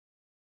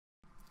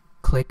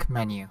Click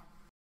Menu.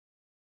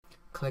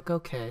 Click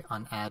OK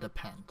on Add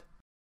Append.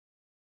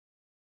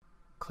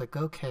 Click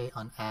OK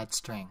on Add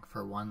String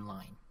for one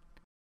line.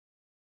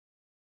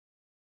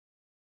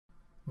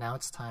 Now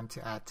it's time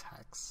to add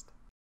text.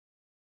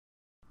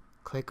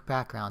 Click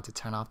Background to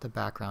turn off the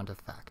background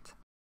effect.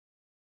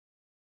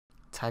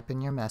 Type in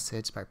your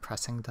message by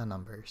pressing the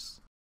numbers.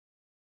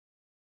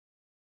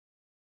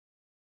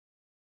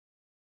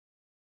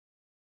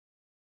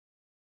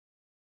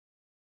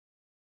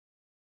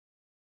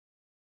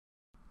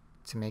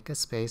 To make a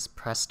space,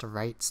 press the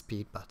right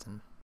speed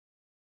button.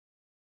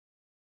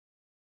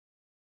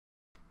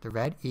 The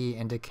red E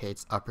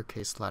indicates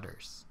uppercase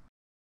letters.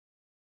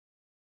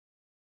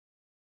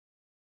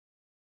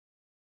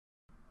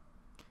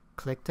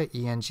 Click the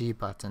ENG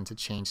button to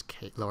change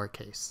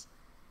lowercase.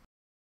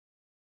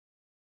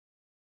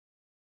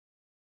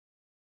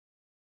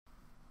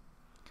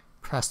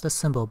 Press the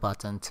symbol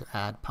button to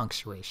add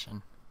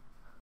punctuation.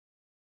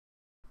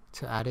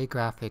 To add a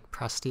graphic,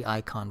 press the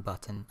icon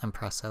button and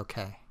press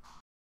OK.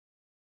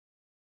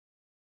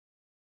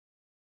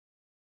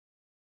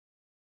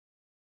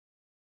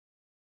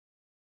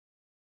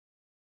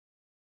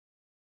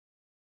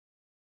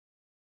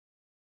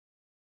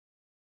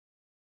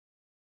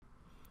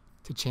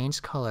 To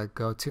change color,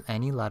 go to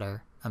any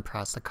letter and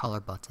press the color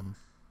button.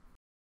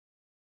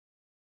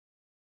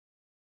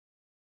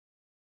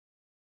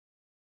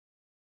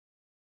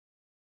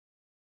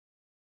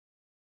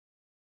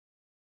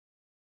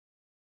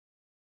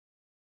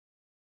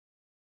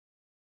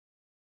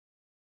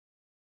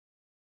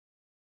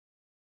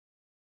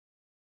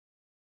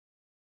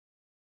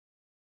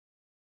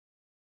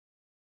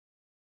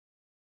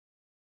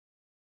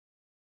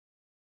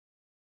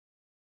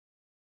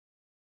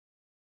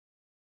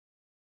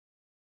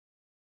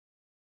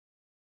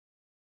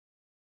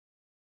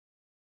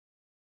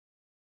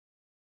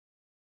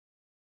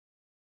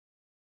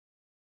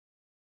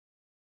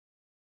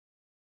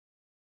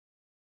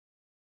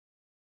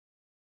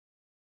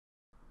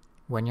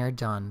 When you're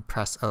done,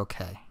 press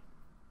OK.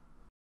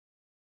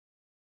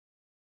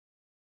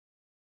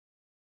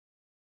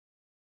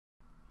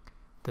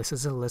 This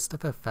is a list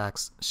of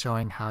effects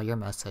showing how your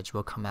message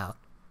will come out.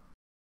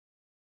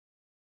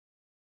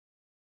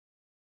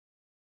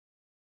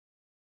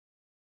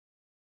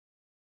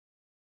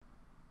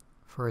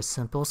 For a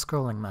simple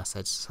scrolling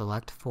message,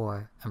 select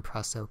 4 and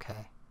press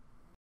OK.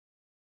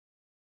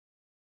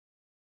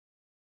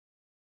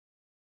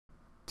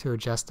 To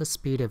adjust the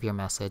speed of your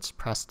message,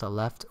 press the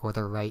left or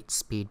the right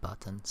speed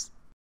buttons.